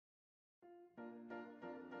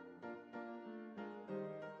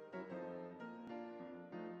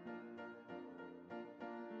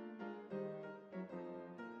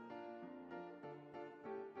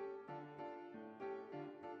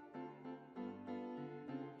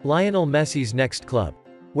Lionel Messi's next club.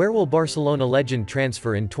 Where will Barcelona legend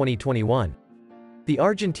transfer in 2021? The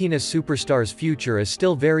Argentina superstar's future is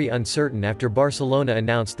still very uncertain after Barcelona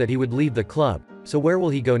announced that he would leave the club, so where will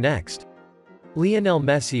he go next? Lionel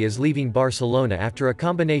Messi is leaving Barcelona after a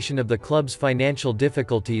combination of the club's financial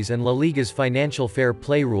difficulties and La Liga's financial fair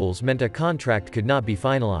play rules meant a contract could not be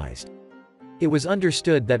finalized. It was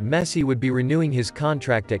understood that Messi would be renewing his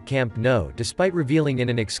contract at Camp Nou despite revealing in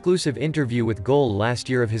an exclusive interview with Goal last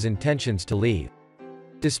year of his intentions to leave.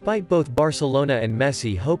 Despite both Barcelona and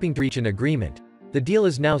Messi hoping to reach an agreement, the deal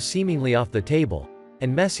is now seemingly off the table,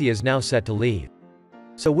 and Messi is now set to leave.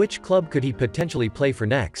 So which club could he potentially play for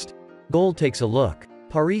next? Goal takes a look.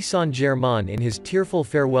 Paris Saint-Germain. In his tearful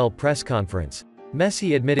farewell press conference,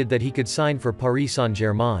 Messi admitted that he could sign for Paris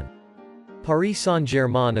Saint-Germain. Paris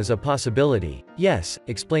Saint-Germain is a possibility, yes,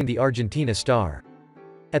 explained the Argentina star.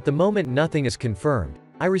 At the moment nothing is confirmed.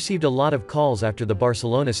 I received a lot of calls after the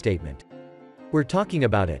Barcelona statement. We're talking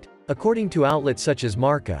about it. According to outlets such as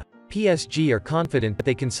Marca, PSG are confident that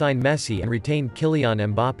they can sign Messi and retain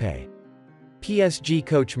Kylian Mbappé. PSG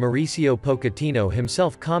coach Mauricio Pochettino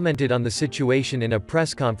himself commented on the situation in a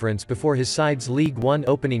press conference before his side's Ligue 1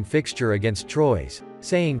 opening fixture against Troyes,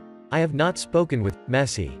 saying, "I have not spoken with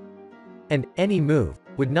Messi. And any move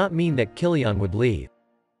would not mean that Kylian would leave.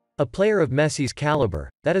 A player of Messi's caliber,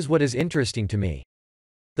 that is what is interesting to me.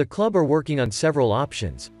 The club are working on several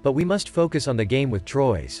options, but we must focus on the game with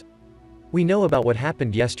Troyes. We know about what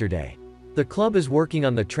happened yesterday. The club is working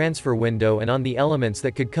on the transfer window and on the elements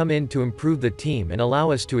that could come in to improve the team and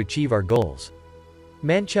allow us to achieve our goals."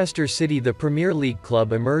 Manchester City. The Premier League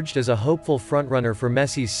club emerged as a hopeful frontrunner for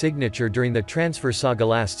Messi's signature during the transfer saga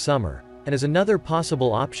last summer, and as another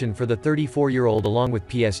possible option for the 34-year-old along with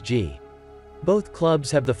PSG. Both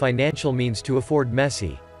clubs have the financial means to afford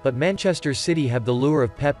Messi, but Manchester City have the lure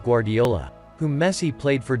of Pep Guardiola, whom Messi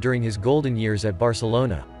played for during his golden years at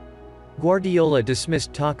Barcelona. Guardiola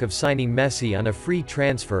dismissed talk of signing Messi on a free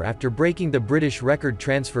transfer after breaking the British record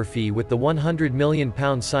transfer fee with the £100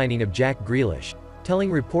 million signing of Jack Grealish,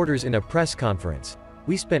 telling reporters in a press conference,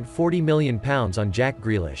 "We spent £40 million on Jack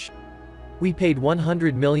Grealish. We paid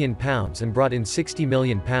 £100 million and brought in £60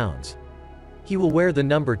 million. He will wear the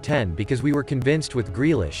number 10 because we were convinced with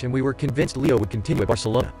Grealish and we were convinced Leo would continue at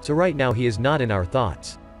Barcelona, so right now he is not in our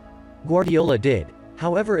thoughts." Guardiola did,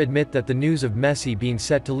 however, admit that the news of Messi being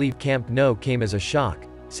set to leave Camp Nou came as a shock,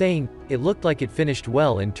 saying, "It looked like it finished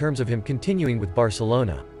well in terms of him continuing with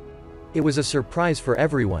Barcelona. It was a surprise for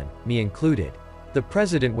everyone, me included. The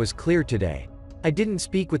president was clear today. I didn't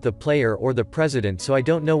speak with the player or the president, so I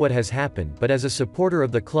don't know what has happened, but as a supporter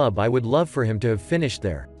of the club I would love for him to have finished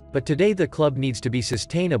there. But today the club needs to be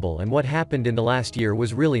sustainable and what happened in the last year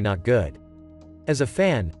was really not good. As a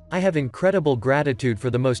fan, I have incredible gratitude for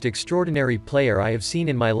the most extraordinary player I have seen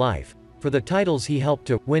in my life, for the titles he helped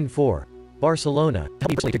to win for Barcelona,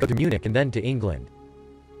 helped me to go to Munich and then to England.